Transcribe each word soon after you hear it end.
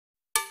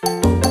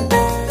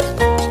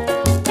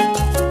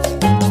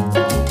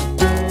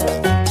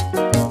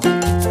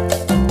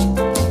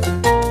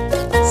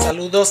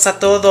Saludos a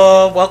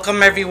todos.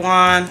 Welcome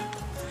everyone.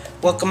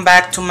 Welcome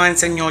back to my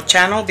señor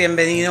channel.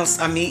 Bienvenidos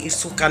a mí y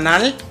su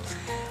canal.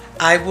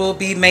 I will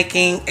be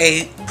making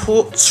a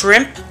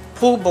shrimp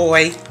po'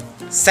 boy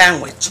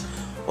sandwich.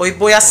 Hoy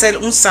voy a hacer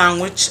un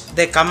sándwich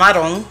de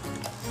camarón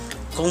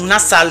con una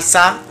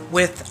salsa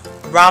with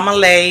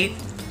remoulade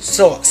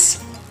sauce.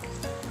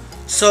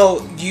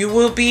 So you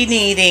will be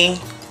needing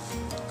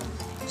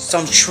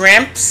some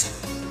shrimps.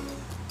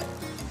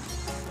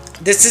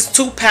 This is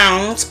 2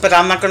 pounds, but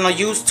I'm not going to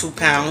use 2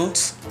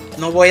 pounds.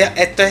 No voy a,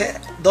 esto es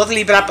 2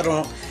 libras,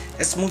 pero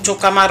es mucho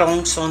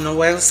camarón, so no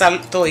voy a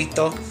usar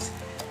todito.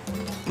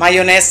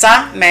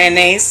 Mayonesa,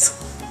 mayonnaise.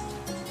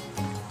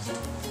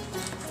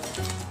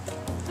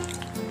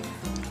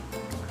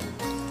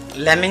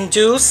 Lemon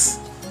juice,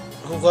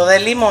 jugo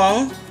de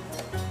limón.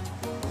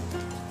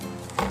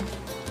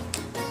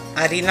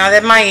 Harina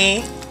de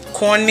maíz,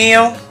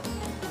 cornmeal,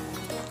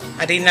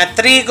 harina de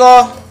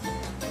trigo.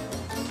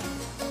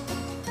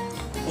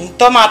 Un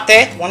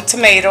tomate, 1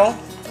 tomato,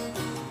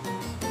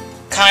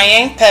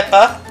 cayenne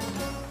pepper,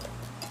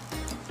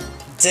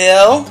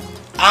 dill.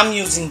 I'm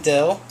using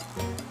dill.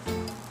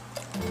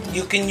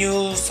 You can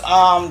use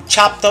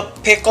chopped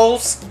up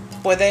pickles.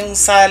 Pueden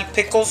usar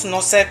pickles,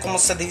 no sé cómo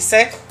se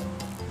dice.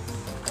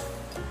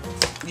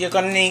 You're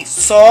gonna need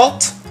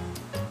salt.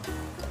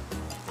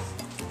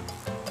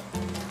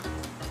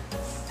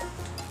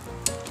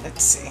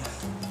 Let's see.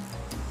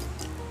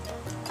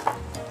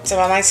 Se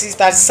van a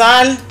necesitar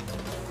sal.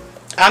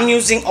 I'm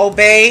using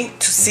Obey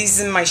to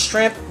season my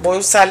shrimp. Voy a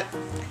usar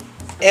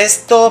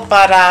esto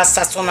para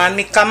sazonar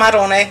mis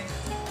camarones.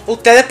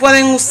 Ustedes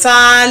pueden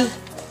usar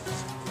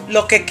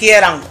lo que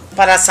quieran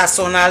para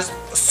sazonar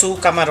su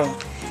camarón.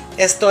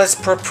 Esto es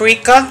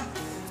paprika,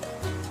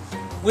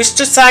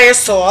 Worcestershire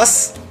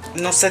sauce,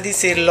 no sé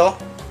decirlo,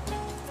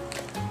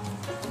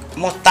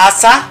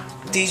 mostaza,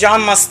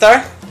 Dijon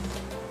mustard,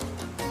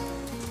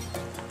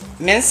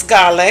 minced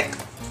garlic,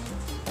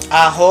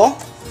 ajo.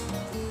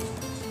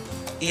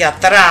 Y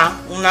atrás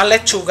una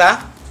lechuga,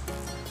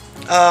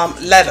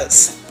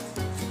 lettuce.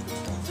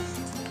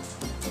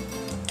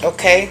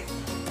 Okay,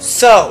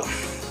 so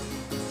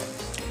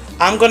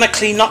I'm gonna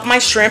clean up my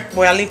shrimp.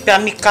 Voy a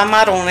limpiar mis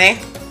camarones,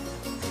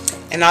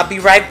 and I'll be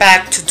right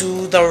back to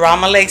do the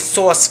remoulade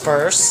sauce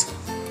first.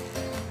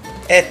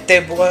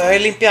 Voy a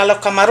limpiar los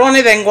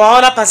camarones. Vengo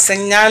ahora para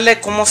enseñarles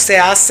cómo se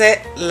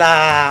hace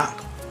la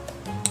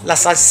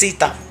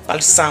salsita para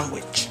el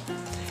sándwich.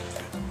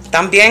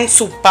 También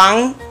su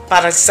pan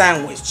para el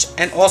sandwich,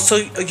 and also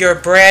your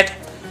bread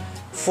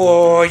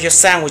for your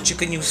sandwich. You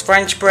can use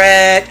French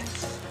bread,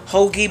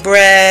 hoagie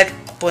bread.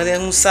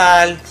 Pueden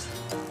usar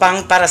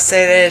pan para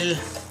hacer el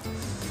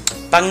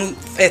pan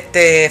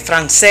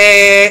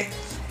francés.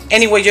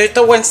 Anyway, yo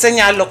te voy a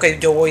enseñar lo que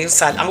yo voy a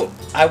usar.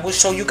 I will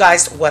show you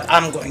guys what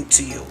I'm going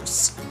to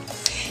use.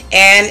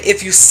 And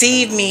if you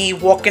see me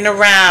walking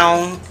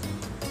around,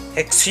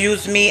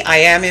 excuse me, I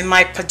am in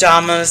my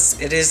pajamas.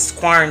 It is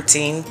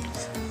quarantine,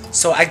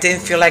 so I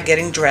didn't feel like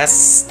getting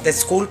dressed.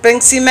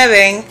 Disculpen si me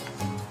ven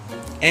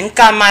en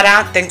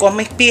cámara. Tengo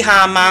mis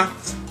pijamas.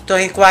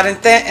 Estoy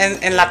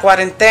en la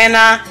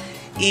cuarentena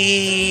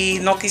y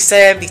no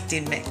quise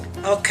vestirme.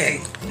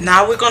 Okay,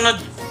 now we're gonna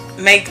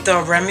make the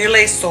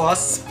remoulade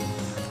sauce.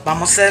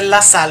 Vamos a hacer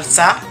la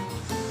salsa.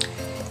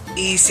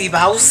 Y si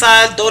va a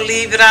usar 2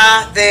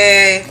 libras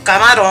de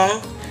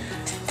camarón,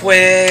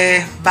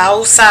 pues va a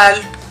usar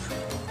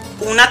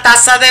una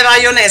taza de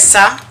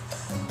mayonesa.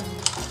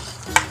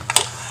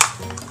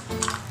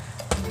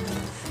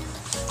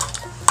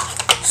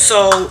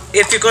 So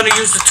if you're going to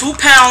use the 2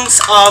 pounds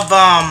of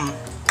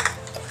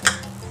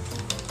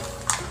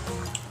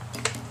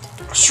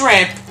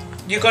shrimp,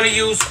 you're going to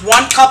use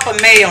 1 cup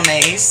of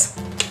mayonnaise,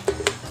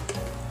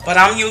 but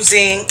I'm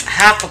using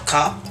half a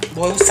cup.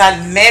 Voy a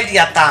usar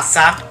media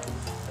taza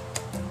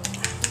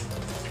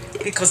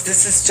because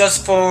this is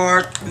just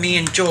for me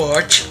and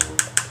George.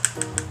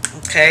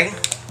 Okay.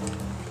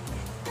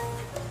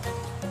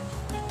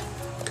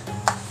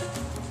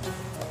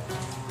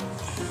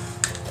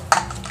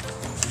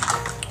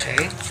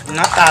 Okay,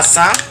 una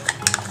taza.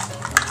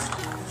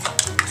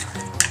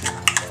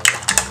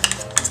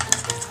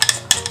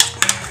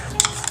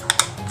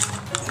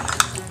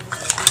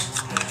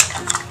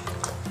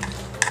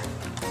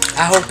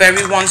 I hope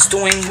everyone's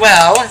doing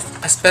well.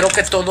 Espero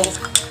que todos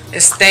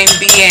estén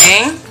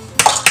bien.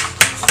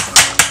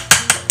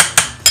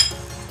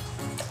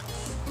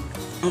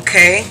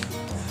 Okay.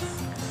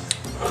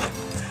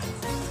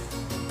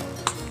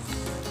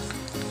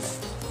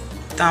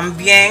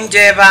 También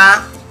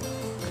lleva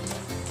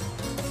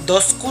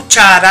 2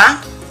 cucharas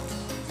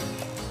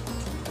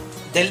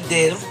del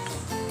dill.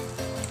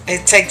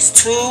 It takes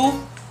 2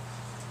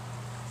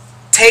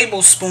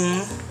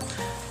 tablespoons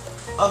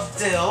of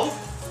dill.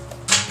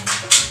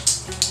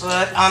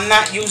 But I'm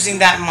not using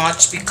that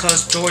much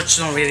because George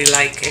don't really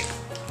like it.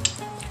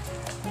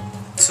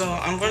 So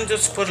I'm going to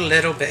just put a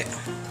little bit.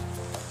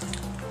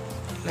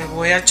 Le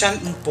voy a echar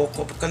un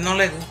poco porque no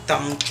le gusta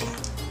mucho.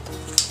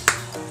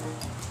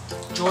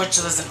 George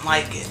doesn't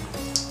like it.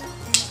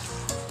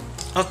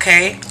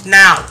 Okay,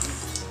 now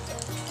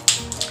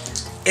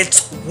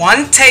It's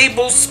 1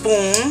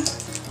 tablespoon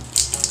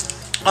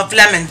of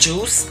lemon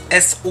juice.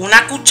 Es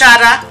una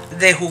cuchara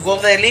de jugo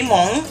de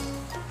limón.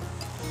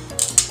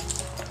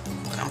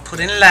 I'm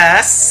putting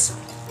less.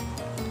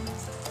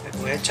 Le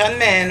voy a echar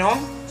menos.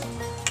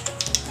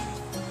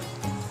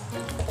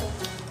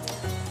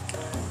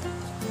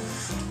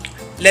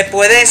 Le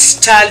puedes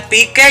echar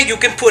pique. You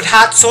can put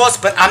hot sauce,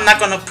 but I'm not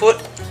gonna put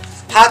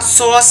hot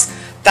sauce.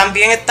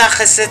 También esta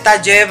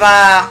receta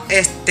lleva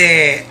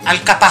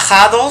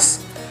alcaparrados.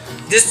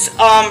 This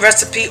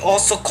recipe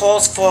also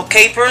calls for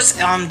capers.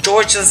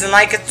 George doesn't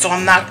like it, so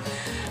I'm not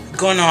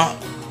gonna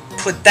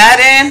put that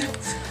in.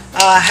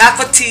 Half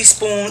a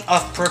teaspoon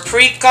of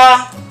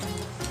paprika.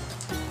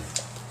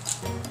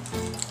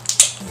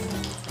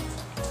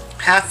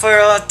 Half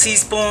a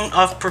teaspoon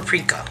of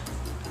paprika.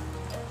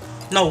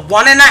 No,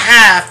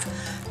 1.5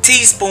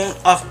 teaspoon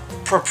of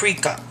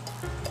paprika.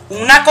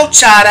 Una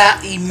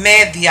cuchara y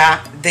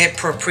media de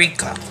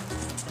paprika.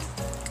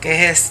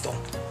 ¿Qué es esto?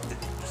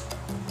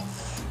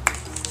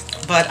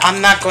 But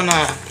I'm not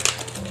gonna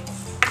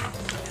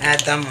add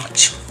that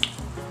much.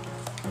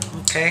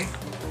 Okay.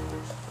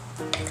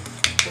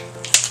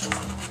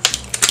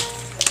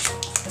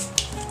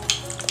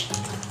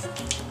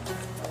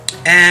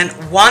 And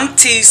 1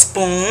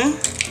 teaspoon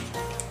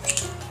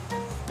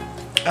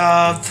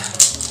of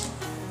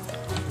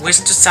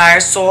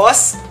Worcestershire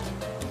sauce.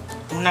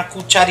 Una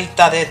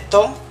cucharita de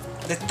esto,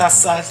 de esta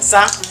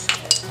salsa.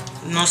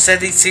 No sé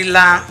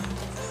decirla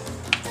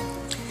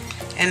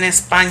en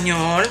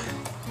español.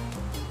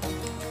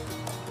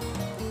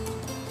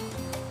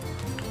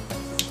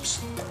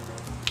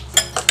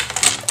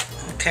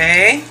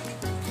 Okay.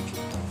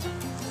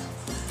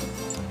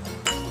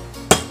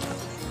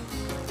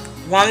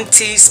 1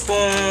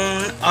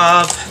 teaspoon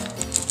of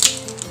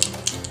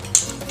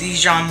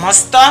Dijon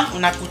mustard,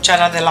 una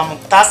cuchara de la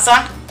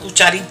mostaza,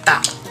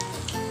 cucharita.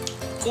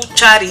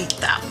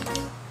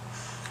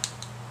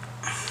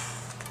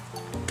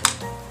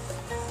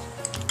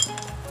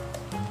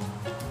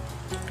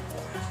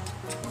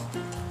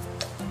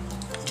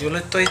 Yo le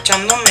estoy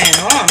echando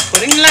menos. I'm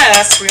putting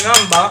less,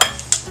 remember.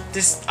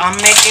 This I'm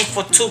making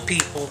for 2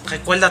 people.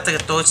 Recuérdate que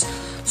estoy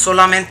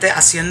solamente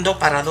haciendo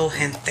para 2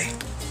 gente.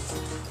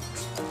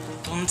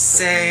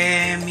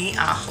 Entonces, mi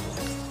ajo.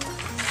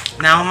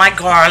 Now my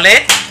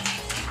garlic.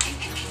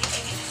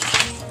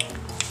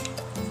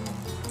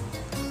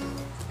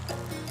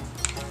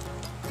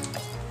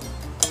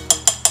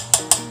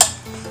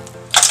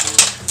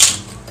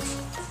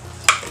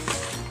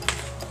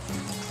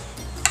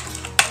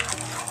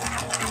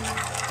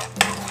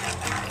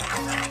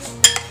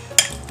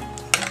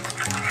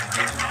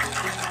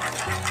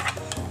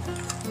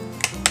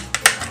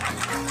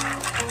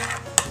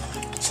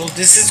 So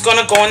this is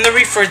gonna go in the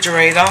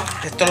refrigerator.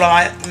 Esto lo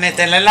voy a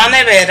meter en la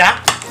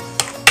nevera.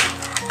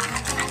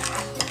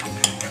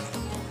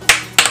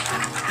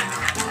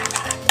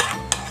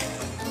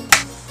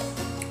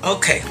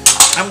 Okay,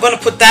 I'm gonna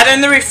put that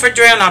in the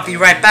refrigerator and I'll be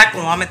right back.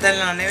 Lo voy a meter en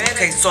la nevera.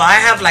 Okay, so I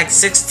have like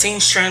 16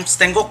 shrimps.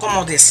 Tengo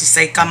como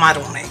 16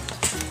 camarones.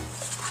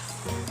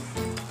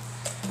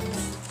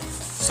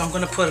 So I'm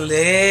gonna put a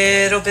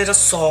little bit of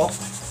salt.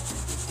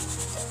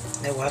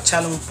 Le voy a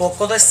echarle un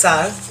poco de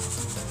sal.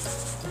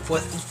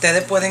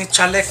 Ustedes pueden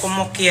echarle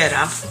como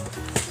quieran.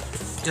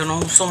 Yo no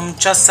uso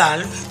mucha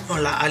sal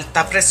por la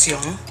alta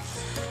presión.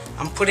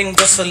 I'm putting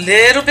just a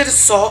little bit of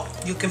salt.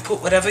 You can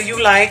put whatever you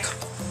like.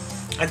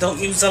 I don't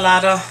use a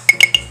lot of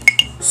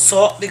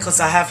salt because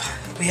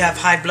we have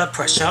high blood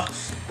pressure.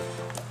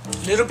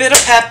 A little bit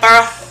of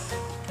pepper.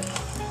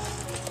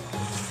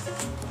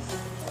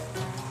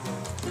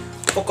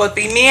 Un poco de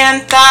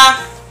pimienta.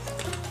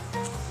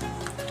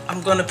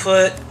 I'm gonna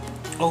put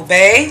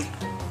obey.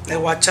 Le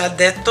voy a echar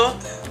de esto,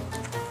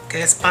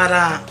 que es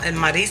para el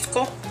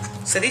marisco,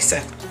 se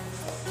dice.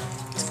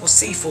 It's for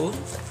seafood.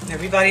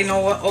 Everybody know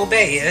what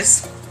obey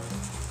is.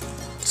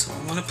 So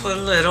I'm gonna put a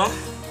little.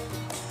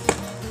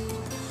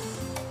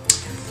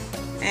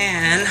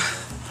 And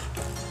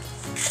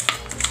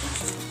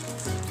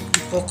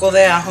un poco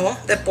de ajo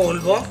de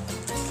polvo.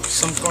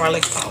 Some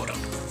garlic powder.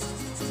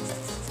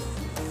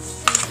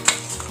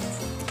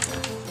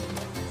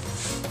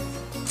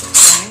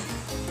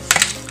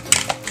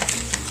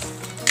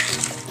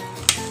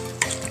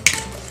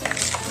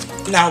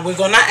 Now we're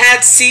gonna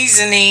add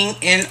seasoning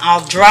in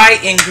our dry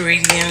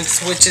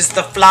ingredients, which is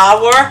the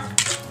flour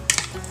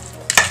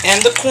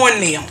and the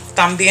cornmeal.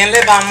 También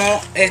le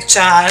vamos a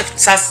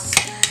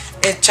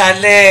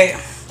echarle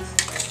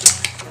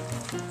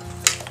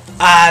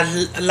a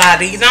la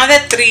harina de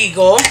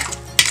trigo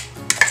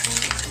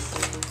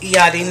y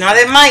harina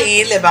de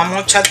maíz. Le vamos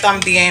a echar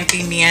también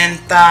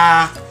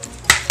pimienta,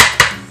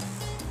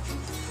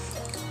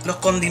 los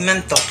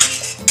condimentos.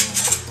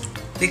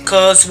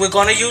 Because we're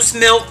going to use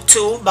milk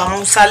too. Vamos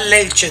a usar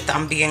leche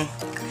también.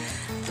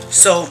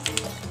 So,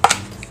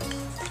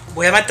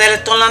 voy a meter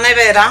esto en la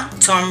nevera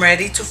till I'm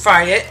ready to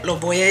fry it.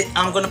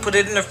 I'm going to put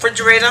it in the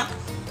refrigerator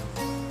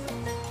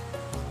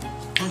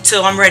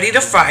until I'm ready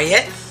to fry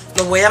it.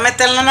 Lo voy a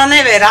meter en la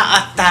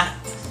nevera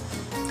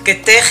que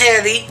esté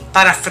ready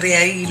para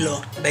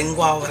freírlo.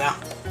 Vengo ahora.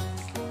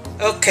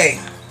 Ok.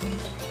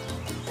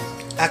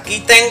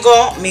 Aquí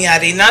tengo mi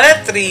harina de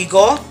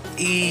trigo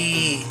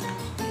y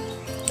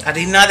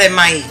harina de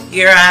maíz.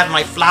 Here I have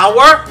my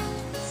flour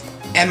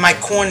and my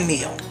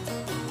cornmeal.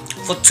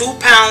 For 2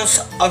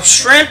 pounds of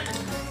shrimp,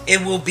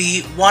 it will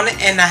be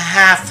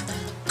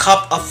 1.5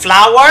 cup of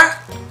flour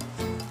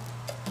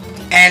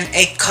and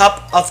a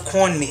cup of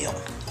cornmeal.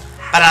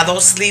 Para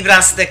 2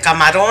 libras de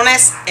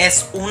camarones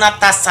es 1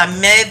 taza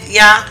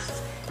media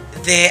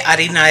de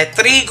harina de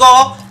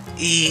trigo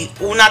y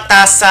 1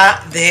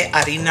 taza de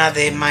harina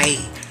de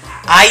maíz.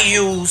 I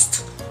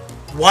used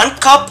 1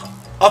 cup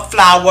of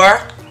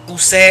flour,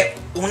 usé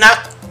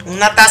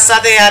una taza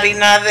de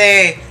harina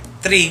de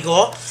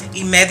trigo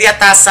y media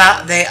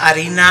taza de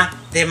harina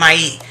de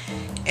maíz.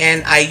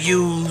 And I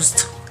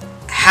used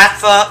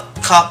half a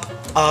cup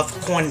of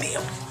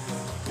cornmeal.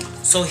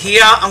 So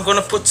here I'm going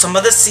to put some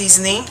of the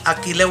seasoning.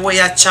 Aquí le voy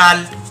a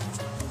echar,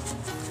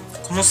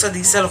 ¿cómo se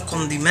dice? Los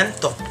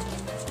condimentos.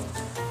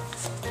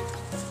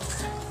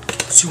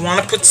 So you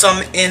want to put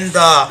some in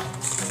the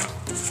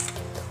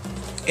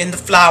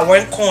flour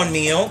and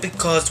cornmeal,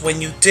 because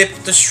when you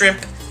dip the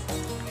shrimp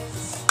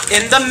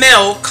in the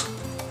milk,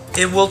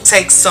 it will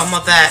take some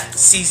of that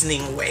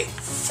seasoning away.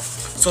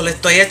 So le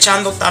estoy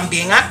echando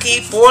también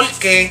aquí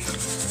porque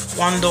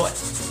cuando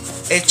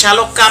echa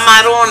los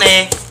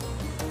camarones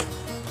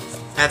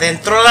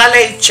adentro de la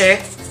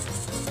leche,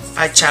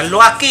 a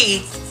echarlo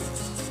aquí,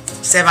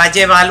 se va a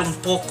llevar un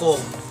poco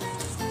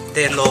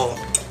de los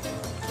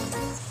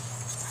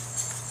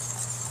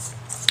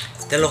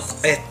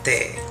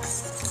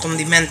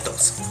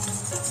condimentos.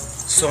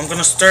 So I'm going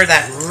to stir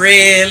that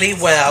really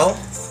well.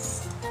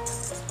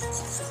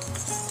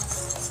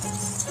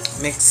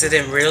 Mix it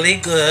in really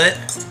good.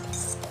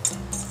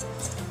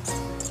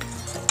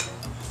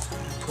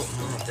 Put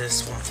more of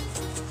this one.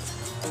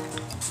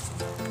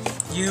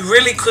 You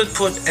really could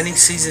put any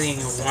seasoning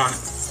you want.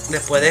 Le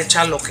puede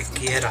echar lo que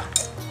quiera.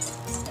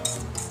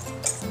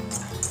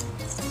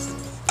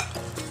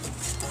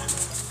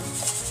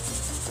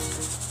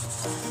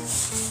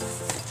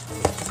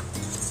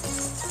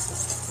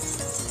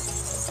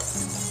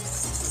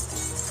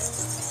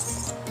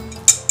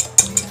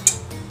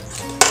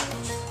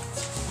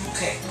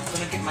 Okay, I'm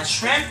gonna get my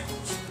shrimp.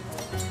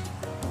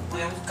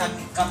 Voy a buscar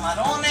mis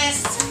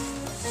camarones.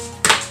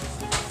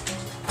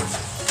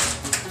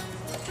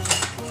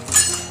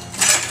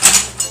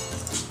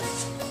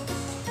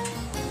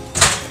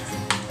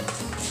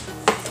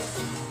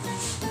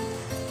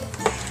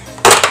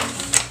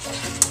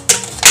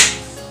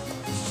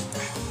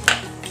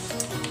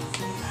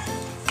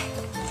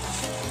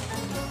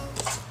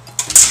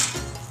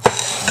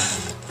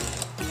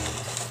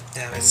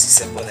 A ver si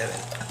se puede ver.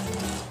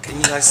 Can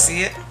you guys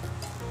see it?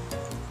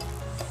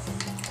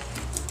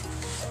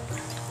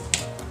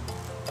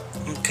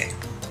 Okay.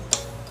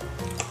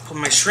 Put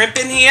my shrimp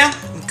in here,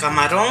 mi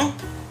camarón.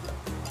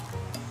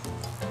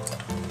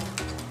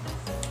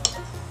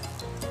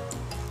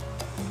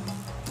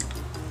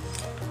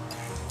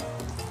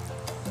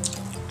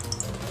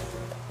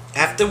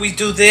 After we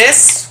do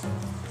this,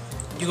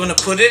 you're going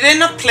to put it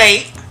in a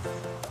plate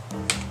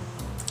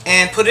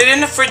and put it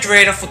in the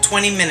refrigerator for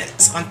 20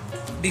 minutes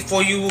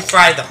before you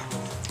fry them.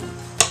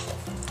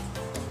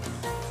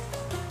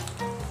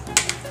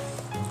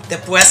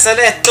 Después de hacer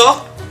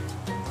esto,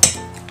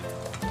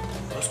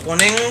 los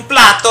ponen en un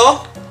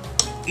plato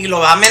y lo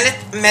va a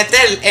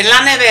meter en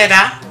la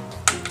nevera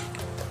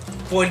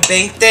por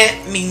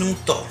 20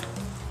 minutos.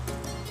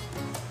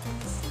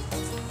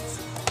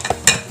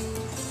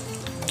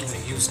 I'm going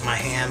to use my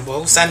hand. Voy a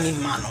usar mis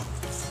manos.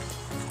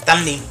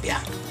 Están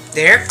limpias.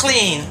 They're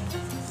clean.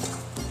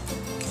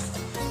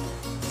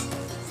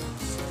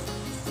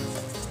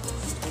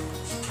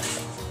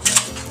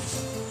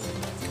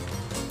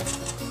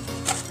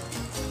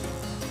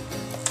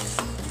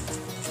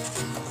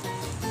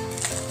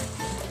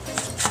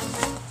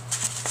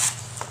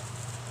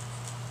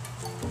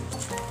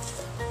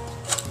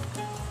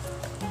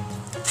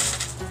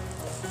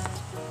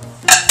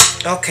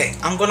 Okay,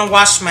 I'm gonna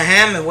wash my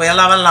hand. Me voy a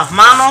lavar las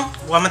manos.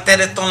 Voy a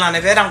meter esto en la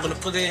nevera. I'm gonna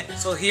put it in.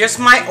 So here's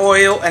my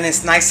oil and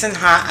it's nice and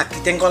hot.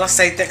 Aquí tengo el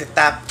aceite que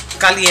está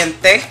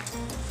caliente.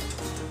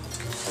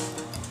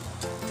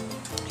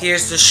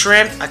 Here's the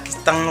shrimp. Aquí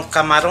están los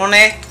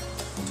camarones.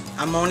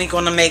 I'm only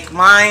gonna make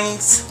mine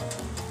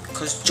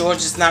because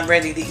George is not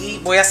ready to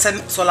eat. Voy a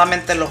hacer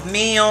solamente los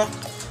míos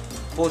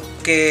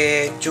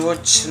porque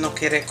George no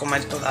quiere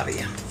comer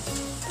todavía.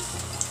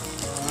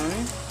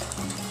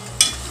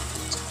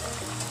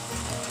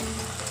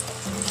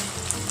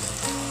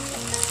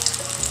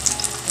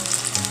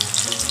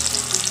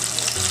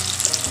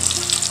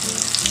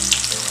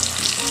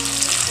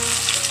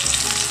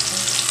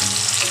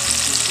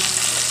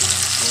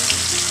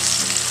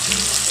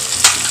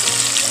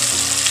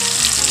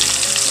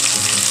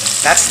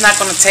 That's not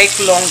going to take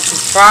long to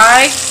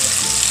fry.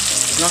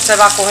 No se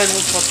va a coger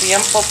mucho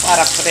tiempo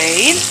para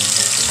freír.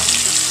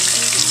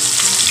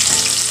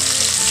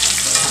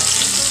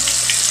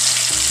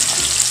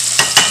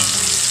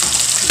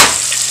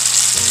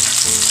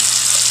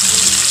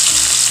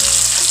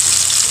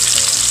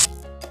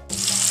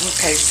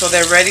 Okay, so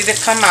they're ready to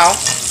come out.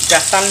 Ya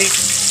están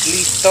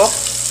listos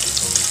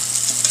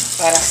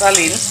para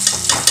salir.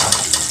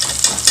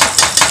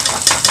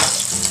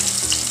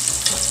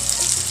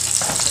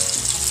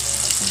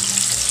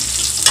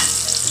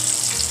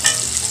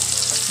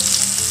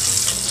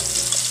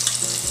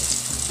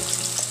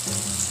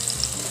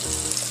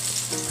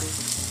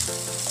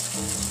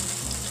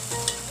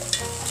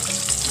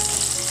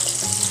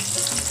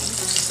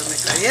 Se me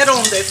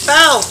cayeron de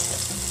tal.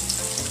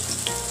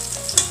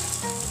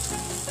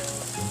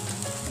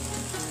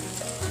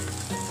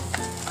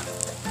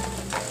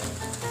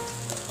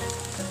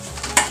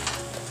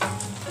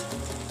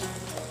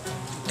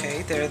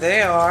 Okay, there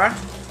they are.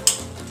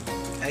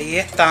 Ahí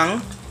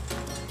están.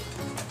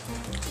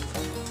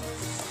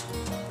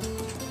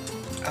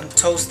 I'm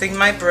toasting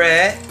my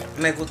bread.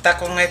 Me gusta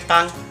con el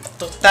pan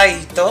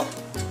tostadito.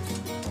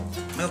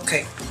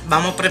 Okay,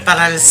 vamos a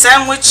preparar el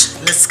sandwich.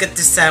 Let's get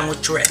the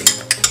sandwich ready.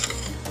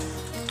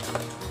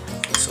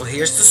 So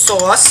here's the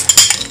sauce.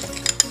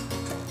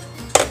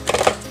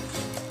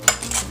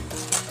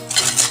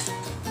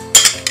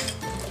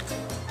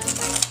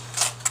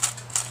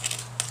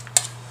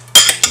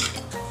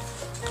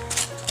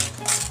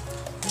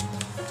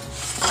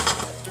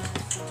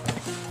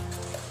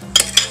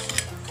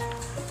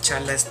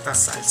 Echarle esta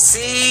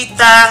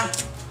salsita.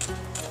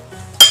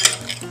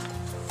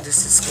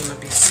 This is gonna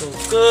be so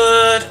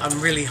good. I'm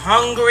really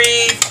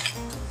hungry.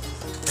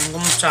 Tengo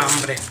mucha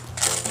hambre.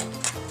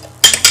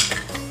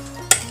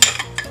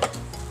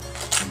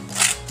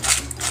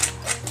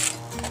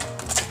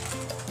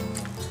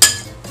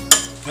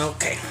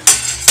 Okay.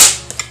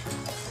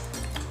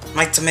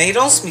 My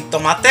tomatoes, mis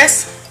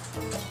tomates.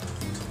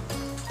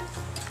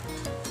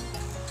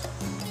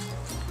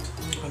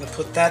 I'm gonna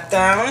put that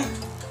down.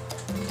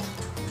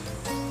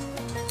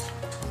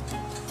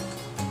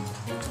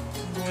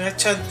 Voy a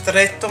echar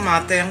 3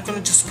 tomates. I'm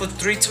gonna just put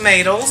 3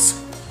 tomatoes.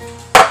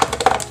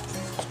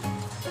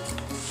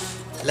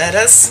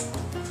 Lettuce,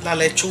 la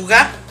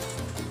lechuga.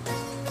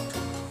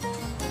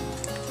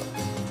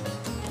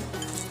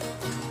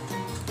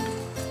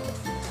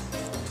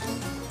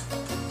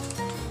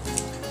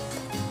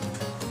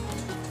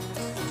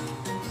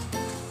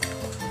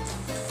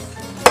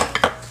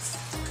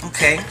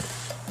 Okay.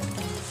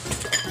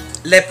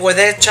 Le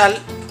puede echar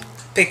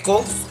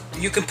pickles.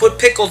 You can put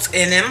pickles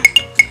in them,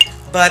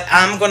 but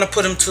I'm gonna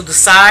put them to the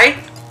side.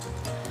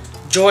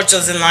 George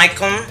doesn't like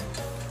them.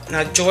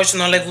 Now George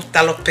no le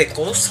gustan los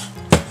pickles.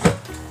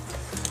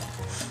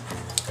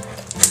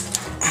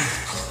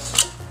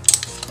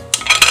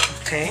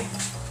 Okay.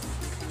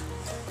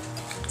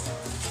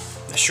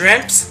 The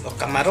shrimps, los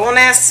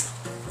camarones.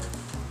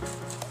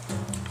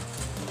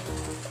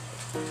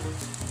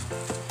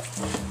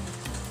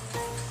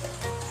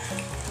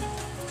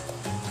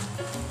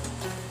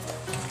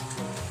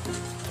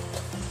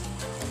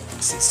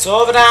 Si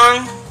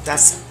sobran,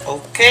 that's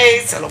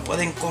okay. Se lo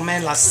pueden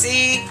comer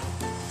así.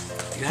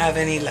 If you have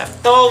any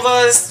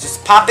leftovers,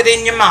 just pop it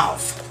in your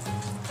mouth.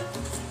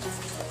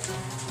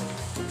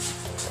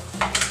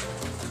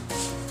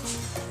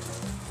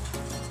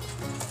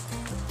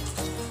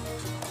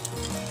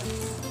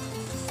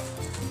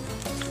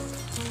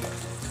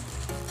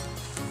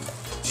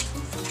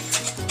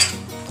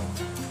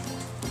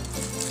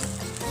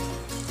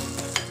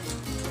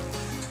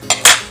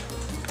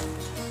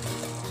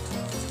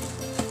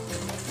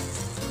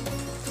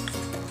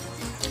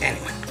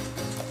 Anyway,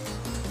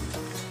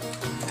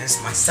 there's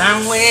my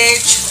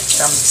sandwich.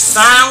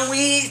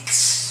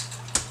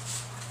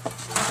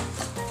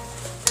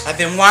 I've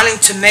been wanting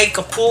to make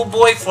a pool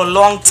boy for a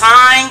long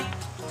time.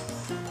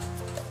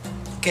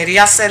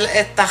 Quería hacer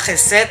esta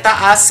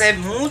receta hace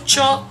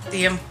mucho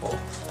tiempo.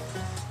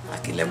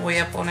 Aquí le voy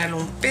a poner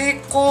un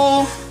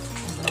pickle.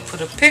 I'm gonna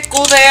put a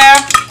pickle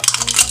there.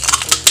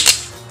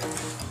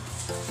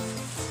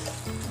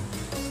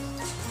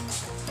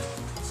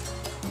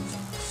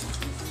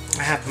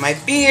 I have my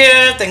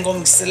beer, tengo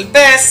mi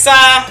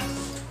cerveza.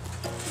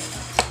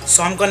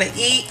 So I'm gonna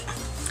eat.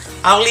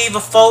 I'll leave a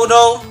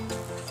photo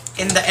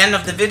in the end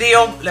of the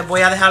video. Les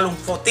voy a dejar un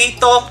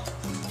fotito.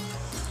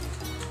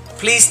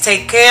 Please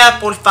take care,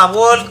 por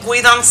favor,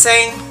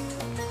 cuídense.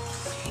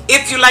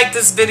 If you like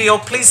this video,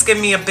 please give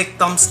me a big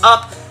thumbs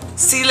up.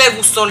 Si le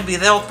gustó el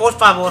video, por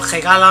favor,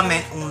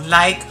 regálame un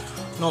like.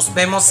 Nos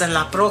vemos en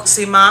la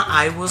próxima.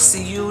 I will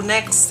see you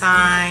next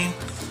time.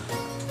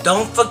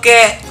 Don't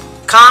forget,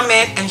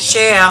 comment and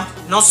share.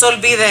 No se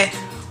olvide,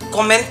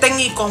 comenten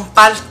y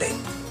comparten.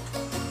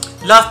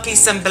 Love,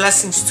 peace and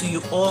blessings to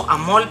you all.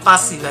 Amor,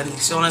 paz y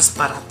bendiciones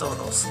para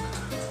todos.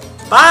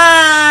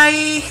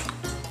 Bye.